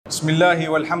Bismillahi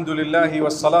walhamdulillahi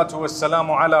wassalatu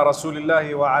wassalamu ala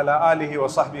rasulillahi wa ala alihi wa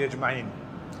sahbihi ajma'in.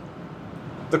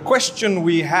 The question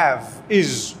we have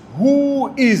is,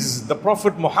 who is the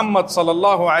Prophet Muhammad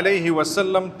sallallahu alayhi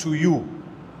wasallam to you?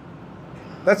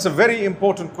 That's a very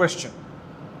important question.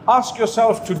 Ask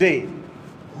yourself today,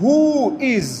 who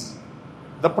is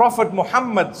the Prophet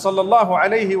Muhammad sallallahu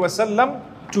alayhi wasallam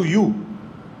to you?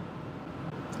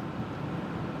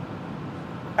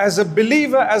 As a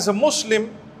believer, as a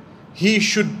Muslim, he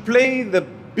should play the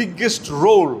biggest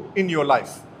role in your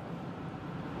life.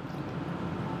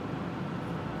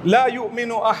 لا يؤمن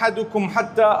أحدكم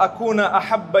حتى أكون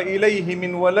أحب إليه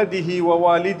من ولده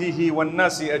ووالده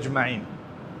والناس أجمعين.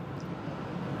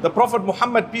 The Prophet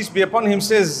Muhammad, peace be upon him,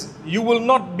 says, you will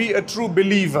not be a true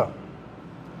believer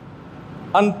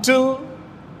until,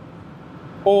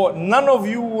 or none of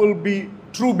you will be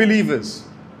true believers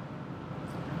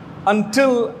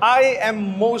until I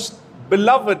am most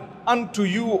beloved unto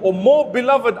you, or more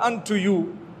beloved unto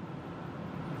you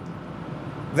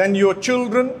than your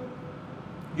children,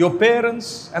 your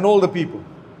parents, and all the people.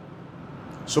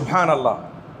 Subhanallah.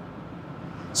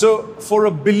 So for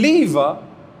a believer,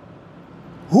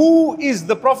 who is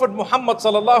the Prophet Muhammad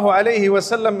sallallahu alaihi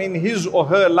wasallam in his or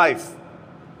her life?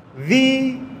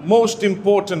 The most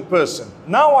important person.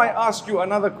 Now I ask you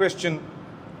another question.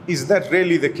 Is that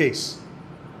really the case?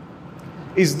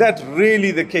 Is that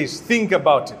really the case? Think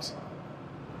about it.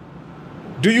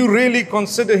 Do you really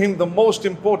consider him the most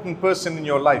important person in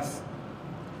your life?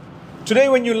 Today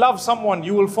when you love someone,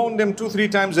 you will phone them 2-3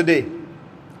 times a day.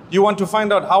 You want to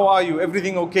find out, how are you?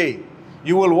 Everything okay?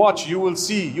 You will watch, you will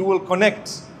see, you will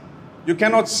connect. You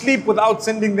cannot sleep without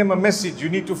sending them a message. You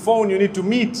need to phone, you need to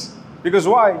meet. Because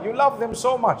why? You love them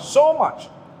so much, so much.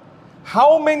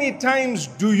 How many times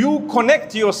do you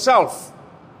connect yourself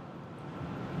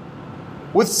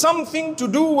with something to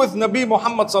do with Nabi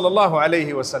Muhammad sallallahu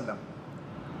alayhi wasallam?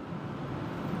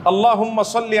 Allahumma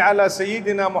salli ala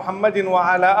Sayyidina Muhammadin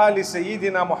wa ala ali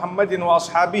Sayyidina Muhammadin wa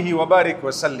ashabihi wa barik wa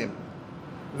sallim.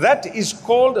 That is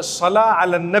called Salah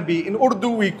ala Nabi. In Urdu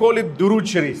we call it Durood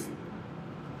Sharif.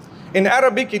 In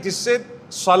Arabic it is said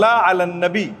Salah ala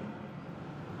Nabi.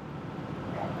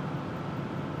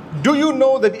 Do you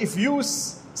know that if you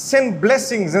send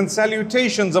blessings and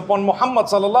salutations upon Muhammad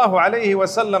sallallahu alayhi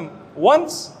wasallam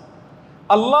once,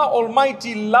 Allah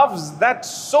Almighty loves that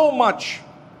so much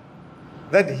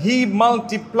that He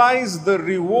multiplies the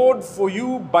reward for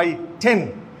you by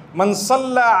 10. Man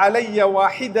salla alayya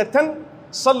wahidatan,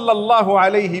 sallallahu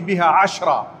alayhi biha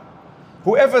ashra.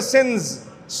 Whoever sends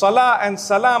salah and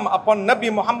salam upon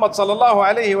Nabi Muhammad sallallahu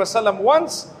alayhi wasallam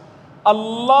once,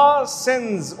 Allah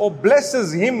sends or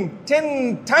blesses him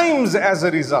 10 times as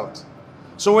a result.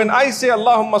 So when I say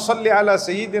Allahumma salli ala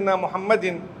Sayyidina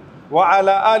Muhammadin wa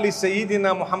ala ali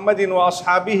Sayyidina Muhammadin wa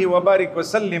ashabihi wa barik wa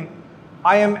sallim,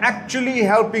 I am actually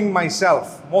helping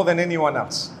myself more than anyone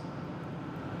else.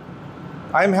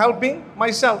 I am helping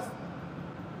myself.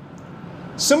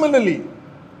 Similarly,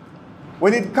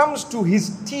 when it comes to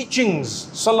his teachings,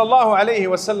 sallallahu alayhi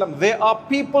wasallam, there are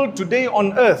people today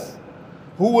on earth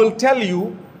who will tell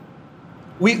you,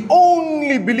 we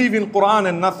only believe in Quran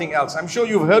and nothing else. I'm sure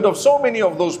you've heard of so many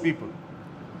of those people.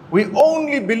 We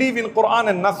only believe in Quran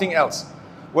and nothing else.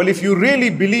 Well, if you really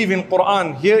believe in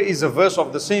Quran, here is a verse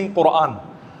of the same Quran.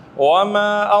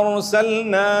 وَمَا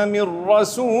أَرْسَلْنَا مِن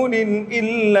رَّسُولٍ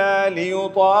إِلَّا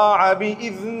لِيُطَاعَ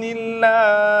بِإِذْنِ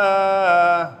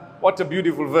اللَّهِ. What a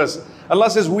beautiful verse. Allah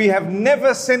says, we have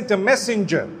never sent a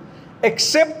messenger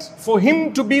except for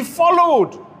him to be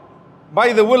followed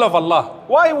by the will of Allah.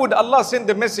 Why would Allah send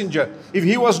a messenger if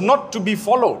he was not to be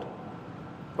followed?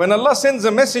 When Allah sends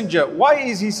a messenger, why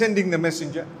is he sending the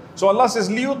messenger? So Allah says,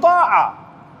 لِيُطَاعَ,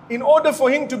 in order for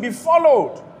him to be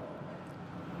followed.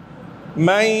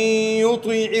 مَن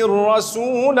يُطِعِ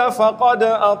الرَّسُولَ فَقَدْ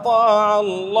أَطَاعَ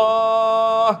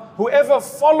اللَّهِ. Whoever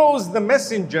follows the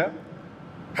messenger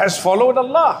has followed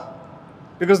Allah.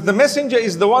 Because the messenger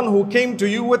is the one who came to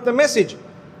you with the message.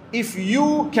 If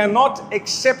you cannot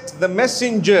accept the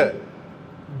messenger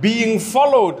being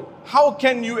followed, how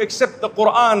can you accept the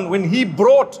Quran when he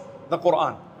brought the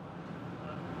Quran?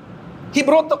 He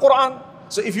brought the Quran.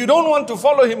 So if you don't want to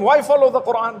follow him, why follow the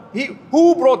Quran?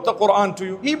 Who brought the Quran to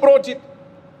you? He brought it.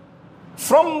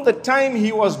 From the time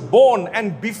he was born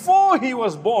and before he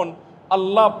was born,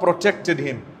 Allah protected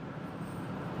him.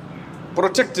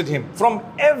 Protected him from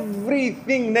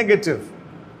everything negative.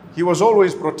 He was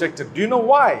always protected. Do you know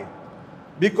why?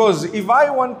 Because if I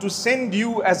want to send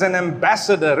you as an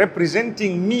ambassador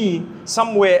representing me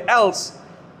somewhere else,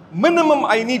 minimum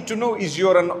I need to know is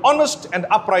you're an honest and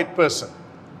upright person.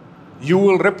 You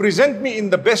will represent me in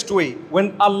the best way.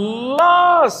 When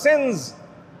Allah sends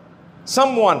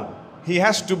someone, he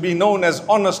has to be known as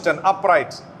honest and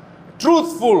upright,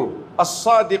 truthful.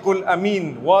 As-Sadiqul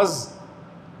Amin was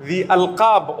the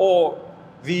alqab or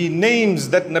the names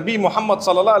that Nabi Muhammad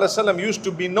sallallahu alaihi wasallam used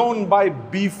to be known by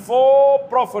before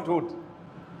prophethood.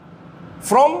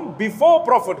 From before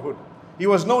prophethood, he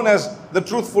was known as the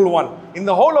truthful one. In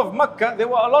the whole of Makkah, there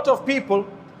were a lot of people,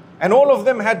 and all of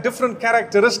them had different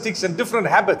characteristics and different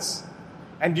habits.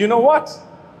 And you know what?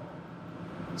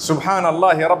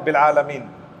 Subhanallahi Rabbil Alameen.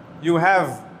 You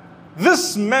have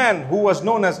this man who was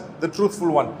known as the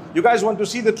truthful one. You guys want to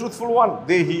see the truthful one?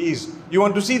 There he is. You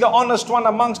want to see the honest one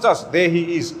amongst us? There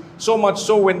he is. So much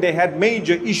so when they had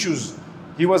major issues,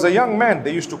 he was a young man.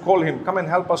 They used to call him, come and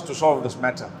help us to solve this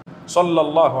matter.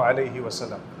 Sallallahu alayhi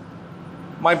wasallam.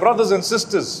 My brothers and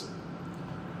sisters,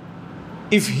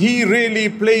 if he really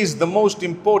plays the most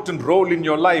important role in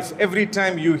your life, every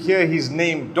time you hear his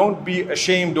name, don't be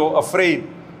ashamed or afraid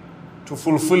to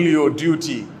fulfill your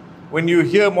duty. When you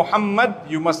hear Muhammad,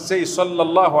 you must say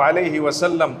Sallallahu Alaihi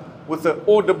Wasallam with an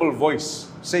audible voice.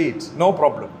 Say it, no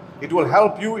problem. It will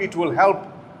help you, it will help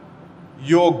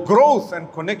your growth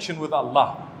and connection with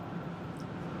Allah.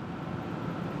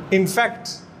 In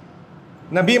fact,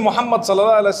 Nabi Muhammad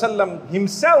Sallallahu Alaihi Wasallam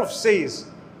himself says,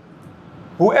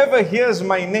 whoever hears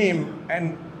my name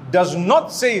and does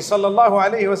not say Sallallahu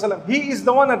Alaihi Wasallam, he is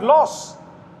the one at loss.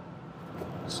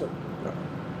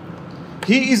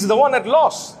 He is the one at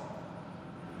loss.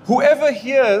 Whoever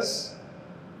hears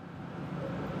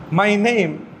my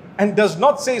name and does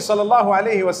not say Sallallahu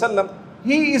Alaihi Wasallam,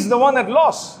 he is the one at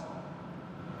loss.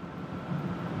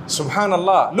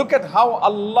 Subhanallah. Look at how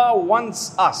Allah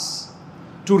wants us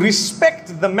to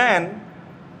respect the man,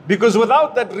 because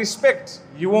without that respect,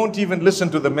 you won't even listen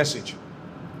to the message.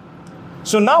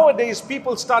 So nowadays,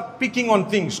 people start picking on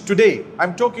things. Today,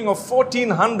 I'm talking of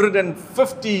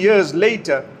 1450 years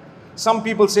later. Some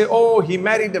people say, oh, he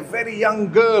married a very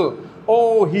young girl.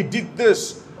 Oh, he did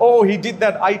this. Oh, he did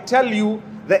that. I tell you,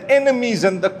 the enemies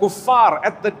and the kuffar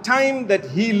at the time that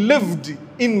he lived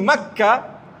in Mecca,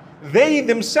 they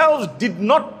themselves did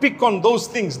not pick on those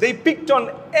things. They picked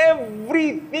on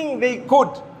everything they could.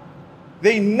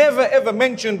 They never ever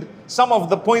mentioned some of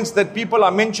the points that people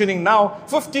are mentioning now,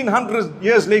 1500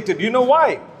 years later. Do you know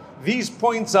why? These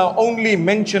points are only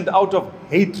mentioned out of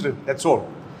hatred, that's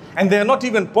all. And they are not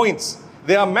even points.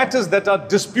 They are matters that are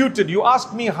disputed. You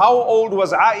ask me how old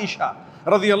was Aisha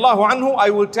radiyallahu anhu,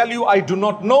 I will tell you I do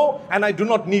not know and I do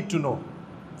not need to know.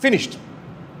 Finished.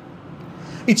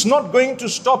 It's not going to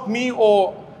stop me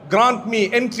or grant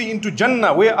me entry into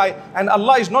Jannah and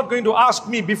Allah is not going to ask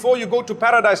me before you go to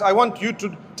paradise, I want you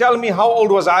to tell me how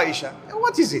old was Aisha.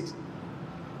 What is it?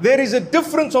 There is a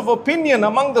difference of opinion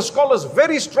among the scholars,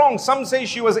 very strong. Some say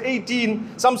she was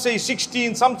 18, some say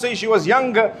 16, some say she was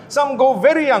younger, some go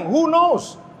very young. Who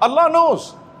knows? Allah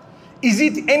knows. Is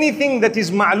it anything that is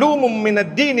ma'lumum min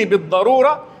ad-dini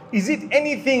bid-darura? Is it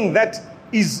anything that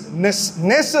is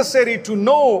necessary to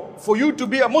know for you to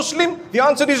be a Muslim? The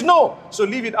answer is no. So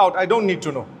leave it out. I don't need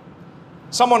to know.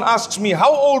 Someone asks me,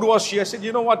 how old was she? I said,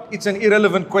 you know what? It's an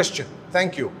irrelevant question.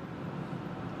 Thank you.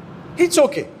 It's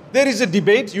okay. There is a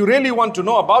debate. You really want to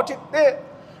know about it? There.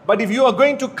 But if you are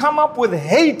going to come up with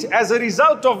hate as a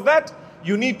result of that,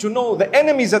 you need to know the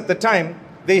enemies at the time,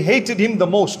 they hated him the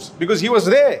most because he was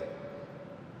there.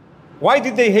 Why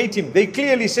did they hate him? They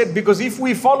clearly said, because if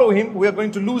we follow him, we are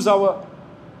going to lose our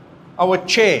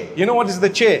chair. You know what is the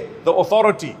chair? The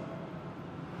authority.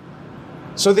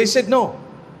 So they said, no,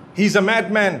 he's a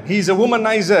madman. He's a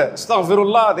womanizer.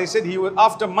 Astaghfirullah. They said he was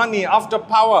after money, after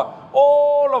power.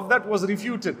 All of that was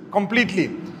refuted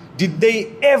completely. Did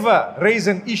they ever raise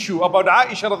an issue about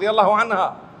Aisha radiallahu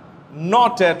anha?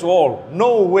 Not at all.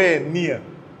 Nowhere near.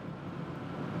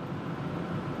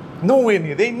 Nowhere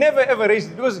near. They never ever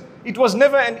raised it because it was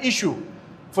never an issue.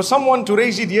 For someone to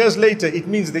raise it years later, it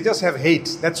means they just have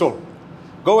hate. That's all.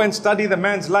 Go and study the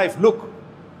man's life. Look,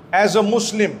 as a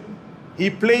Muslim, he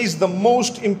plays the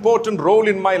most important role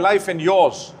in my life and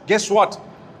yours. Guess what?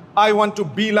 I want to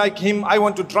be like him. I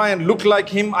want to try and look like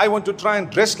him. I want to try and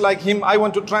dress like him. I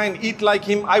want to try and eat like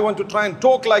him. I want to try and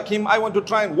talk like him. I want to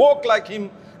try and walk like him.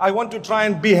 I want to try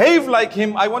and behave like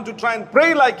him. I want to try and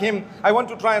pray like him. I want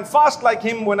to try and fast like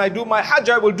him. When I do my hajj,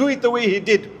 I will do it the way he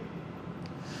did.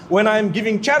 When I am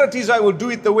giving charities, I will do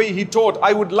it the way he taught.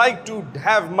 I would like to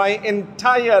have my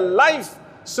entire life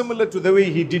similar to the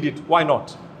way he did it. Why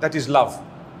not? That is love.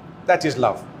 That is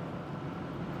love.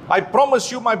 I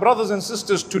promise you, my brothers and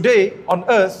sisters, today on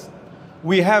earth,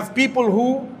 we have people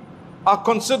who are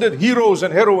considered heroes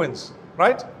and heroines,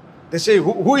 right? They say,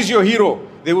 who is your hero?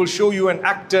 They will show you an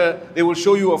actor. They will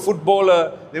show you a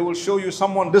footballer. They will show you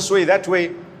someone this way, that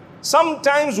way.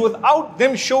 Sometimes without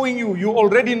them showing you, you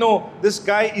already know this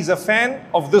guy is a fan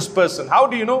of this person. How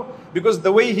do you know? Because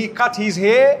the way he cut his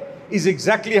hair is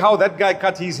exactly how that guy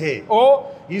cut his hair.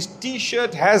 Or his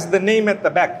t-shirt has the name at the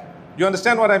back. You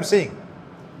understand what I'm saying?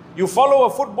 You follow a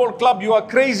football club, you are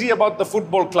crazy about the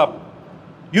football club.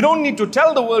 You don't need to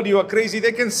tell the world you are crazy.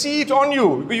 They can see it on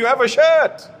you. You have a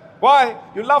shirt. Why?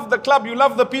 You love the club, you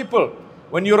love the people.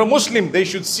 When you're a Muslim, they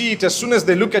should see it as soon as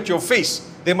they look at your face.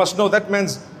 They must know that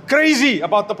man's crazy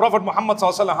about the Prophet Muhammad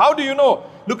sallallahu alaihi wasallam. How do you know?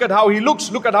 Look at how he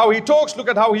looks, look at how he talks, look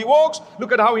at how he walks,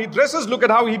 look at how he dresses, look at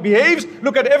how he behaves,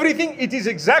 look at everything. It is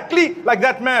exactly like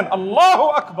that man. Allahu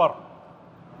Akbar.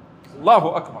 Allahu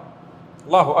Akbar.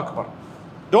 Allahu Akbar.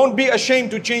 Don't be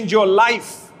ashamed to change your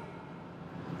life.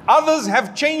 Others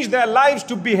have changed their lives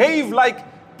to behave like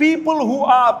people who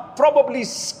are probably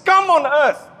scum on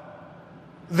earth.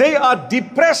 They are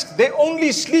depressed. They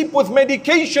only sleep with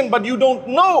medication, but you don't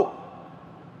know.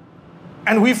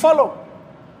 And we follow.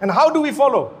 And how do we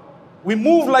follow? We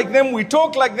move like them, we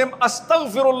talk like them,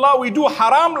 astaghfirullah, we do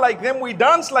haram like them, we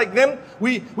dance like them,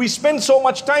 we spend so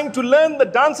much time to learn the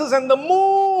dances and the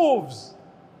moves.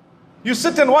 You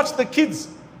sit and watch the kids.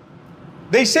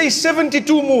 They say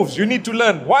 72 moves you need to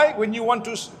learn. Why? When you want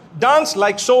to dance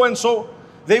like so and so,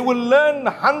 they will learn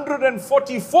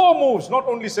 144 moves, not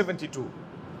only 72.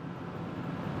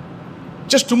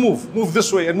 Just to move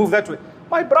this way and move that way.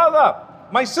 My brother,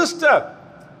 my sister,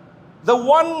 the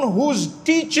one whose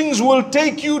teachings will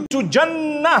take you to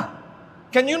Jannah,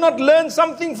 can you not learn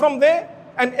something from there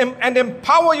and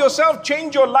empower yourself,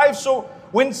 change your life, so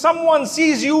when someone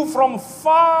sees you from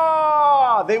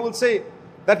far, they will say,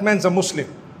 that man's a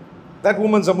Muslim, that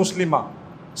woman's a Muslimah.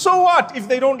 So what if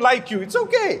they don't like you? It's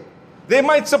okay. They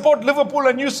might support Liverpool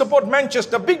and you support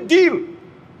Manchester. Big deal.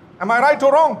 Am I right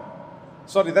or wrong?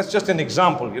 Sorry, that's just an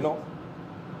example, you know.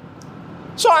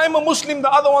 So I'm a Muslim,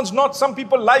 the other one's not. Some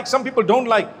people like, some people don't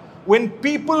like. When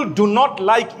people do not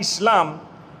like Islam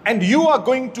and you are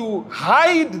going to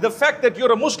hide the fact that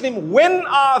you're a Muslim, when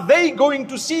are they going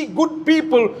to see good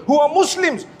people who are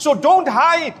Muslims? So don't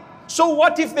hide. So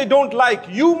what if they don't like?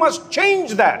 You must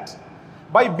change that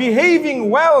by behaving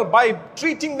well, by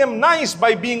treating them nice,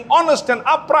 by being honest and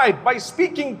upright, by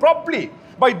speaking properly,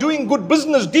 by doing good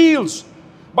business deals,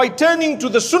 by turning to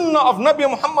the sunnah of Nabi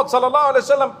Muhammad sallallahu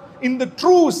alaihi wasallam in the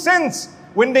true sense.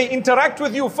 When they interact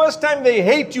with you, first time they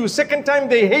hate you, second time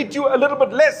they hate you a little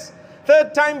bit less,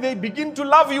 third time they begin to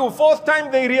love you, fourth time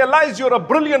they realize you're a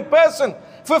brilliant person,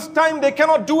 fifth time they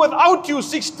cannot do without you,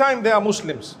 sixth time they are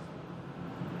Muslims.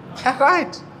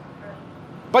 Right.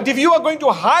 But if you are going to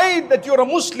hide that you're a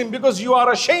Muslim because you are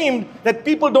ashamed that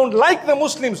people don't like the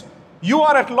Muslims, you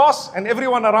are at loss and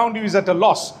everyone around you is at a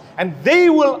loss. And they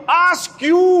will ask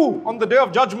you on the day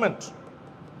of judgment.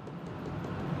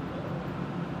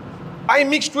 I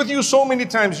mixed with you so many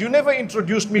times. You never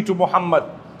introduced me to Muhammad.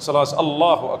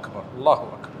 Allahu Akbar, Allahu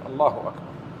Akbar, Allahu Akbar.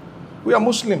 We are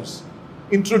Muslims.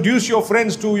 Introduce your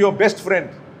friends to your best friend.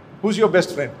 Who's your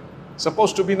best friend?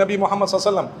 Supposed to be Nabi Muhammad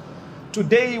sallallahu alaihi wasallam.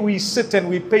 Today we sit and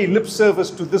we pay lip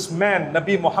service to this man,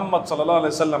 Nabi Muhammad sallallahu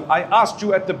alaihi wasallam. I asked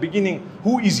you at the beginning,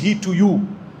 who is he to you?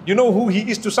 You know who he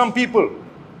is to some people?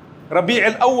 Rabi'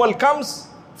 al-Awwal comes,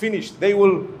 finished. They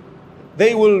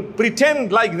will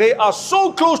pretend like they are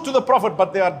so close to the Prophet,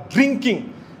 but they are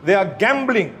drinking, they are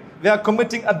gambling, they are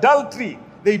committing adultery,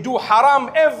 they do haram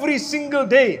every single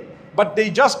day, but they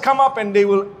just come up and they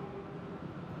will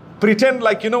pretend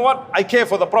like, you know what, I care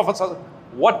for the Prophet.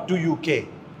 What do you care?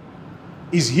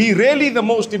 Is he really the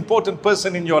most important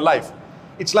person in your life?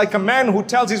 It's like a man who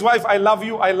tells his wife, I love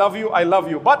you, I love you, I love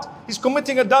you, but he's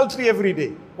committing adultery every day.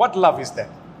 What love is that?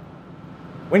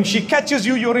 When she catches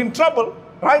you, you're in trouble,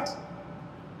 right?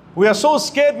 We are so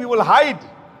scared we will hide,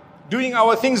 doing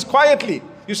our things quietly.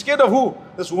 You're scared of who?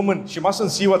 This woman. She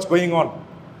mustn't see what's going on.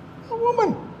 A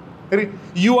woman.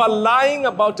 You are lying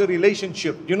about a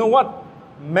relationship. You know what?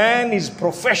 Man is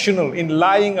professional in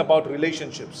lying about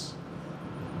relationships.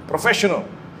 Professional.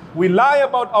 We lie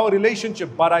about our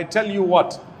relationship, but I tell you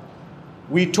what,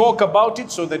 we talk about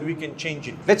it so that we can change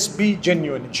it. Let's be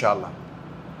genuine, inshallah.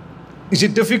 Is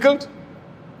it difficult?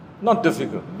 Not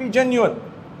difficult. Be genuine.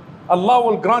 Allah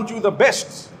will grant you the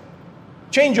best.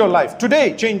 Change your life.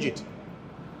 Today, change it.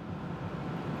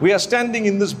 We are standing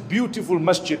in this beautiful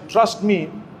masjid. Trust me,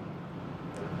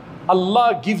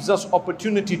 Allah gives us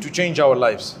opportunity to change our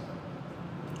lives.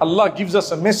 Allah gives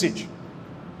us a message.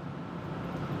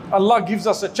 Allah gives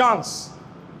us a chance.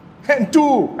 And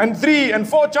 2 and 3 and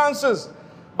 4 chances.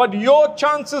 But your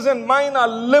chances and mine are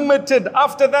limited.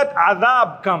 After that,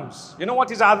 adhab comes. You know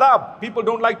what is adhab? People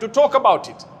don't like to talk about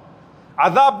it.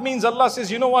 Adhab means Allah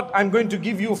says, you know what? I'm going to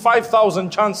give you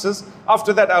 5,000 chances.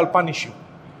 After that, I'll punish you.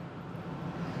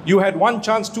 You had 1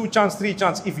 chance, 2 chance, 3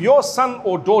 chance. If your son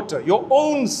or daughter, your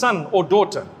own son or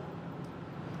daughter,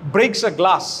 breaks a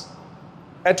glass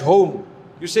at home,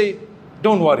 you say,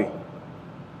 don't worry.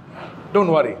 Don't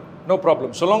worry. No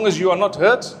problem. So long as you are not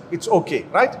hurt, it's okay.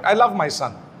 Right? I love my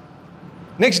son.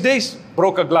 Next day,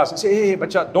 broke a glass. Say, hey,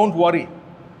 bacha, don't worry.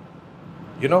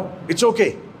 You know, it's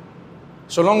okay.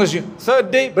 So long as you... Third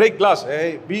day, break glass.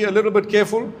 Hey, be a little bit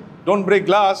careful. Don't break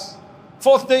glass.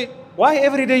 Fourth day, why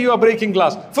every day you are breaking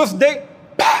glass? Fifth day,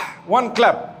 1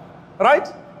 clap. Right?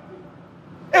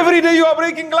 Every day you are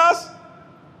breaking glass.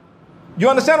 You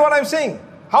understand what I'm saying?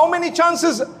 How many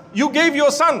chances you gave your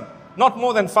son? Not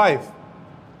more than 5.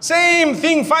 Same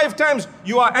thing 5 times.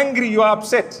 You are angry, you are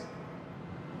upset.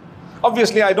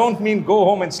 Obviously, I don't mean go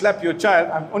home and slap your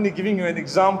child. I'm only giving you an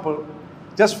example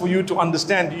just for you to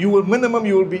understand. You will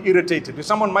be irritated.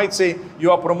 Someone might say,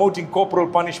 you are promoting corporal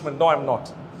punishment. No, I'm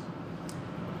not.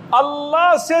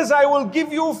 Allah says, I will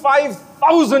give you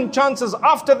 5,000 chances.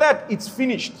 After that, it's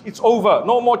finished. It's over.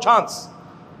 No more chance.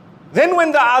 Then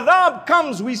when the adhab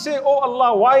comes, we say, oh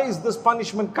Allah, why is this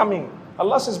punishment coming?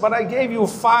 Allah says, but I gave you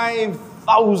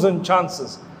 5,000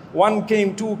 chances. 1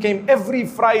 came, 2 came, every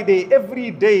Friday, every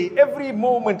day, every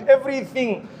moment,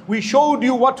 everything. We showed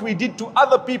you what we did to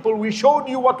other people. We showed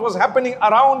you what was happening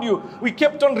around you. We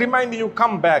kept on reminding you,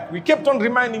 come back. We kept on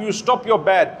reminding you, stop your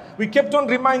bad. We kept on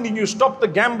reminding you, stop the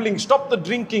gambling, stop the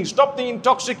drinking, stop the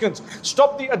intoxicants,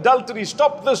 stop the adultery,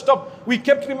 stop this, stop. We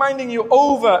kept reminding you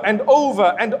over and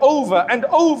over and over and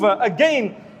over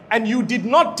again. And you did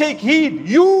not take heed.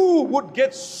 You would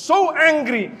get so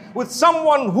angry with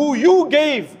someone who you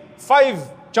gave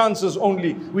 5 chances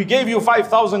only. We gave you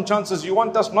 5,000 chances. You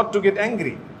want us not to get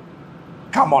angry?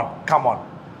 Come on, come on.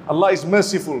 Allah is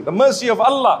merciful. The mercy of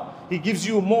Allah, He gives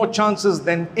you more chances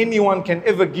than anyone can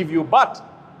ever give you. But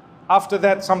after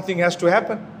that, something has to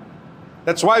happen.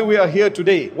 That's why we are here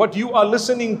today. What you are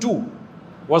listening to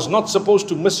was not supposed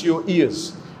to miss your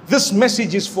ears. This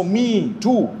message is for me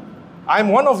too. I'm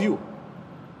one of you.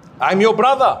 I'm your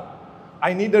brother.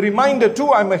 I need a reminder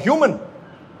too. I'm a human.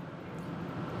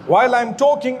 While I'm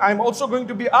talking, I'm also going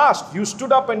to be asked. You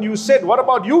stood up and you said, what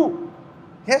about you?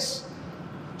 Yes.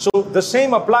 So the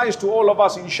same applies to all of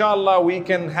us. Inshallah, we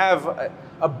can have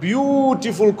a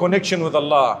beautiful connection with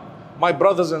Allah. My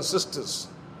brothers and sisters,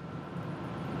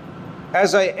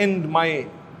 as I end my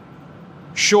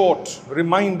short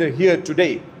reminder here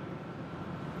today,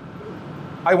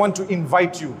 I want to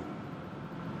invite you.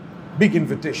 Big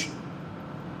invitation.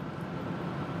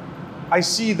 I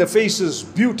see the faces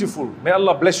beautiful. May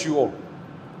Allah bless you all.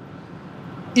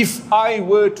 If I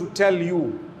were to tell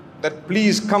you that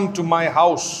please come to my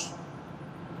house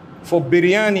for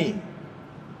biryani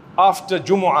after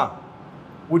Jumu'ah,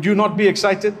 would you not be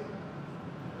excited?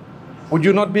 Would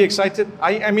you not be excited?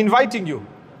 I am inviting you.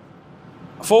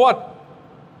 For what?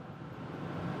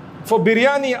 For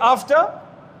biryani after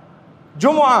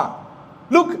Jumu'ah.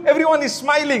 Look, everyone is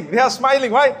smiling. They are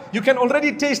smiling. Why? You can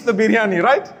already taste the biryani,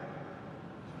 right?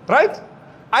 Right?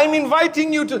 I'm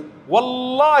inviting you to,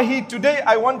 wallahi, today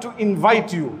I want to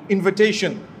invite you,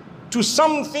 invitation, to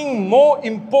something more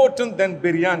important than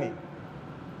biryani.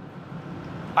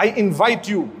 I invite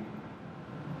you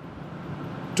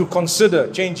to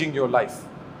consider changing your life.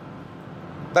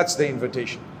 That's the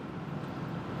invitation.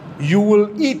 You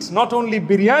will eat not only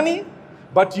biryani,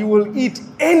 but you will eat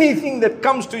anything that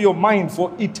comes to your mind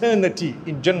for eternity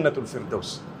in Jannatul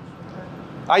Firdaus.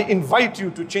 I invite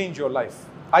you to change your life.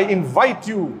 I invite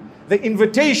you, the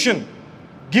invitation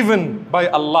given by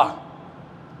Allah.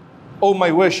 Oh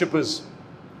my worshippers,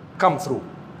 come through,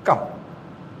 come.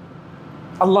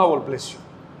 Allah will bless you.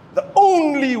 The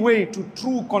only way to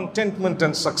true contentment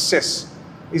and success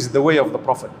is the way of the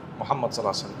Prophet Muhammad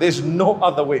Sallallahu Alaihi Wasallam. There's no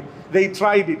other way. They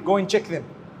tried it. Go and check them.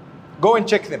 Go and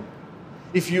check them.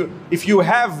 If you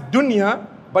have dunya,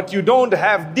 but you don't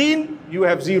have deen, you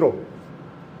have 0.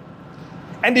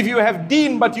 And if you have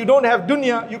deen, but you don't have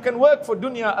dunya, you can work for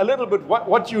dunya a little bit,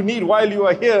 what you need while you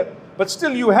are here, but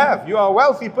still you are a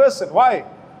wealthy person. Why?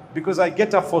 Because I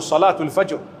get up for Salatul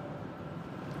Fajr.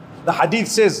 The hadith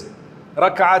says,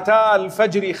 Rak'ata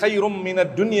al-Fajri khayrun min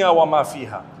ad-dunya wa ma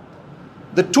fiha.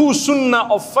 The 2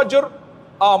 sunnah of Fajr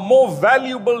are more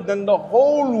valuable than the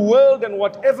whole world and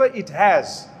whatever it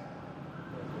has.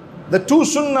 The 2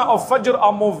 sunnah of Fajr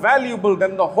are more valuable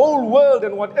than the whole world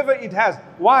and whatever it has.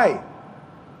 Why?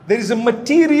 There is a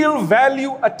material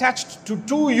value attached to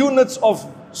 2 units of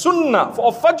sunnah,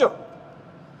 of Fajr.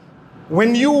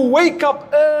 When you wake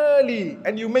up early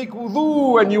and you make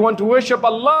wudu and you want to worship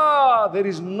Allah, there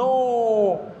is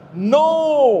no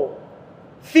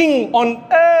thing on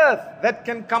earth that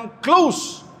can come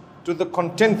close to the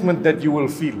contentment that you will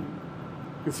feel.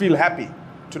 You feel happy.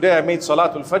 Today I made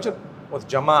Salatul Fajr with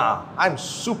Jama'ah. I'm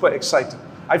super excited.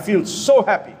 I feel so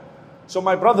happy. So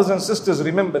my brothers and sisters,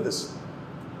 remember this.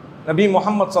 Nabi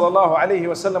Muhammad sallallahu alayhi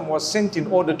wasallam was sent in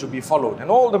order to be followed,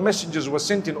 and all the messengers were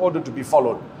sent in order to be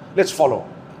followed. Let's follow.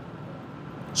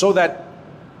 So that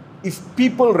if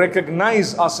people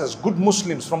recognize us as good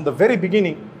Muslims from the very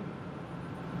beginning,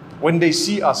 when they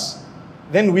see us,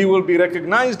 then we will be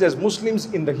recognized as Muslims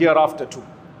in the hereafter too.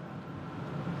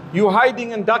 You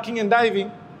hiding and ducking and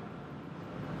diving.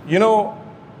 You know,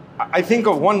 I think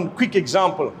of one quick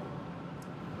example.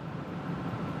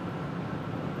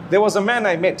 There was a man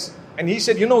I met, and he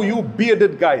said, you know, you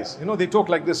bearded guys, you know, they talk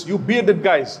like this, you bearded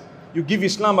guys, you give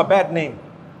Islam a bad name.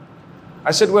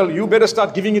 I said, well, you better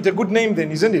start giving it a good name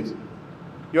then, isn't it?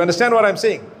 You understand what I'm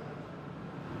saying?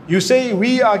 You say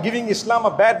we are giving Islam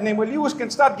a bad name, well, you can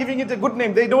start giving it a good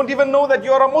name. They don't even know that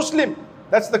you're a Muslim.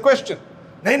 That's the question.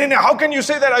 No, how can you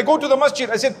say that? I go to the masjid.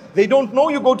 I said, they don't know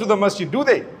you go to the masjid, do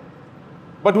they?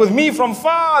 But with me from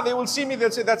far, they will see me, they'll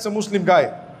say, that's a Muslim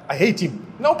guy. I hate him.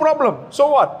 No problem. So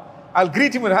what? I'll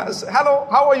greet him with, hello,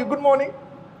 how are you? Good morning.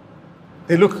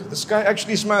 They look, this guy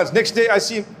actually smiles. Next day I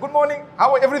see him, good morning.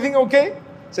 How are everything okay?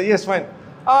 Say, yes, fine.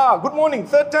 Good morning.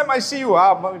 Third time I see you.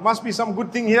 It must be some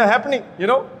good thing here happening, you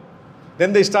know.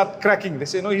 Then they start cracking. They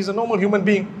say, no, he's a normal human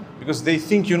being, because they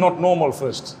think you're not normal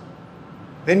first.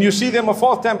 Then you see them a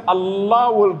fourth time,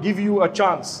 Allah will give you a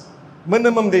chance.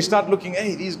 Minimum, they start looking,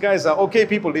 hey, these guys are okay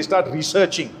people. They start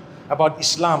researching about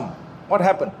Islam. What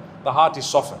happened? The heart is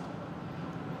softened.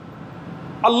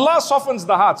 Allah softens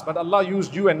the hearts, but Allah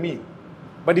used you and me.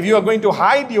 But if you are going to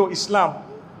hide your Islam,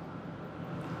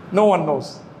 no one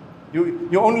knows.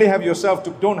 You only have yourself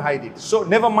to, don't hide it. So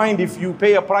never mind if you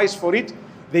pay a price for it.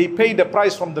 They paid the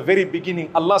price from the very beginning.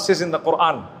 Allah says in the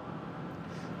Quran,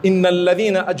 إِنَّ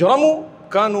الَّذِينَ أَجْرَمُوا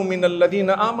كَانُوا مِنَ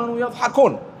الَّذِينَ آمَنُوا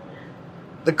يَضْحَكُونَ.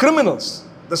 The criminals,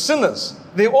 the sinners,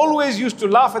 they always used to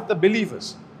laugh at the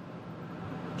believers.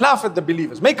 Laugh at the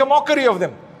believers. Make a mockery of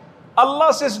them.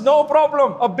 Allah says, no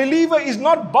problem. A believer is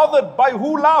not bothered by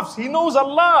who laughs. He knows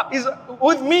Allah is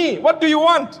with me. What do you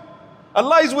want?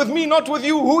 Allah is with me, not with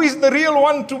you. Who is the real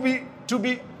one to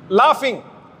be laughing?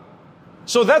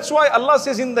 So that's why Allah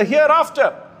says in the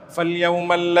hereafter, فَالْيَوْمَ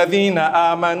الَّذِينَ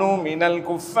آمَنُوا مِنَ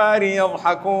الْكُفَّارِ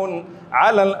يَضْحَكُونَ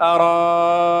عَلَى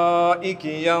الْأَرَائِكِ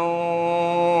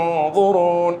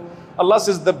يَنظُرُونَ. Allah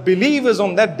says the believers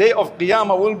on that day of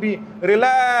Qiyamah will be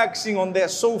relaxing on their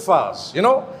sofas, you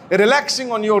know,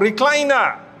 relaxing on your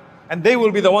recliner, and they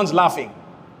will be the ones laughing.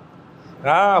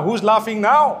 Who's laughing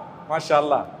now?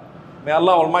 MashaAllah. May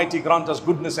Allah Almighty grant us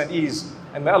goodness and ease,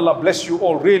 and may Allah bless you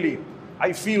all. Really,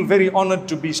 I feel very honored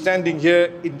to be standing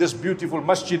here in this beautiful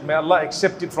masjid. May Allah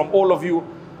accept it from all of you,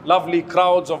 lovely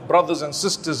crowds of brothers and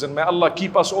sisters, and may Allah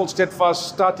keep us all steadfast,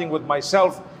 starting with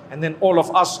myself and then all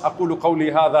of us. أقول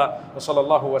قولي هذا وصلى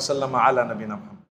الله وسلم على نبينا محمد.